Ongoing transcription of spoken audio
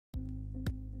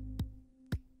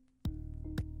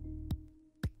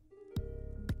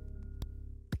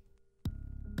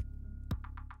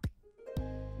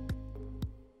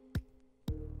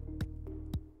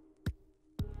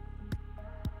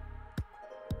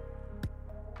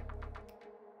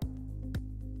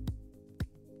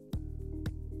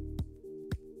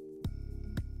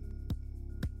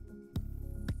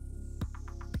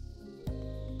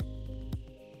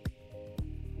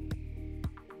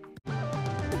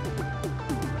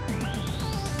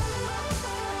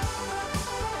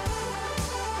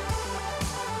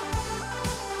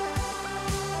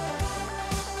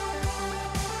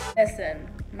Listen,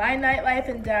 my nightlife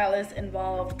in Dallas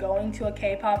involved going to a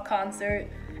K-pop concert,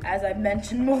 as I've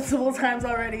mentioned multiple times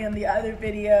already in the other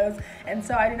videos, and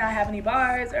so I do not have any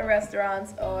bars or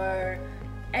restaurants or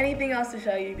anything else to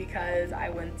show you because I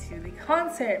went to the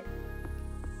concert.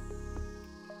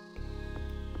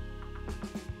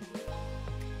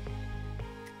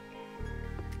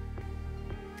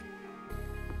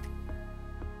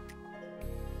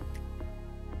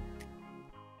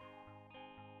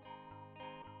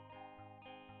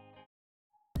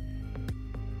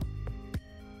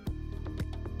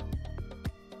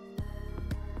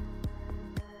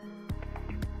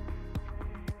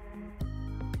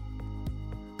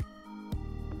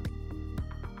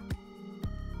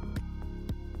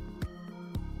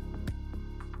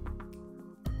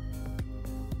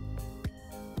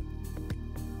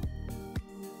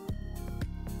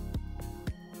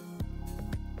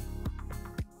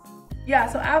 Yeah,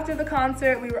 so after the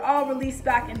concert, we were all released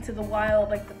back into the wild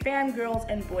like the fangirls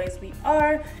and boys we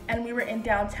are, and we were in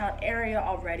downtown area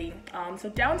already. So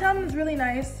downtown is really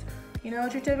nice. You know,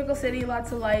 it's your typical city,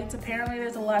 lots of lights. Apparently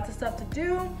there's lots of stuff to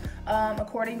do,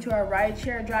 according to our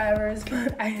rideshare drivers,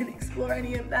 but I didn't explore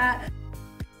any of that.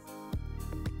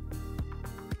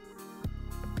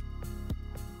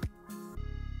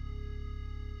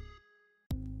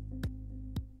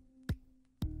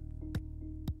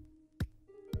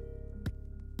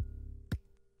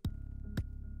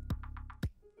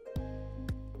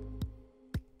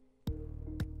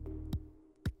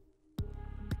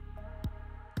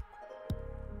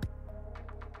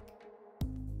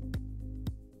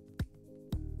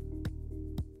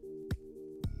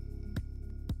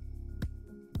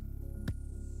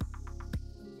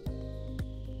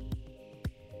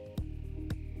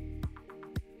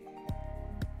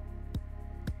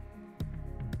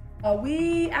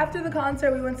 After the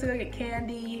concert, we went to go get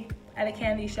candy at a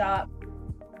candy shop.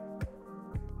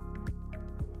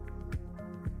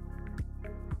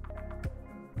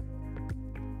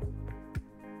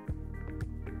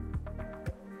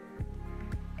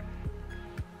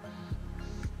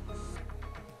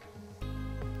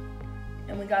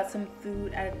 And we got some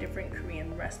food at a different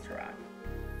Korean restaurant.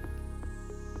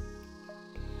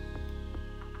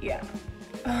 Yeah.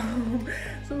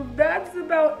 So that's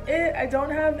about it. I don't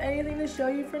have anything to show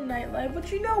you for nightlife,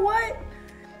 but you know what?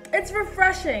 It's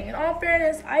refreshing. In all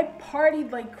fairness, I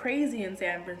partied like crazy in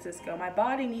San Francisco. My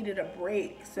body needed a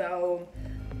break, so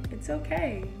it's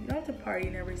okay. You don't have to party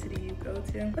in every city you go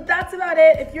to. But that's about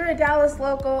it. If you're a Dallas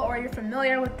local or you're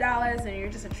familiar with Dallas and you're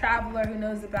just a traveler who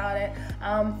knows about it,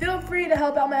 feel free to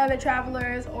help out my other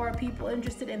travelers or people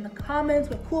interested in the comments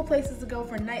with cool places to go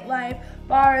for nightlife,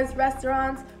 bars,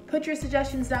 restaurants. Put your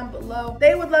suggestions down below.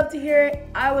 They would love to hear it.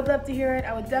 I would love to hear it.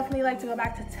 I would definitely like to go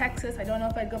back to Texas. I don't know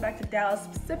if I'd go back to Dallas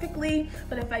specifically,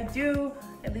 but if I do,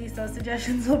 at least those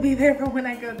suggestions will be there for when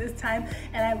I go this time,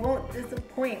 and I won't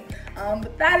disappoint.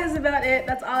 But that is about it.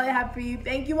 That's all I have for you.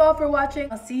 Thank you all for watching.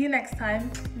 I'll see you next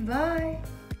time. Bye.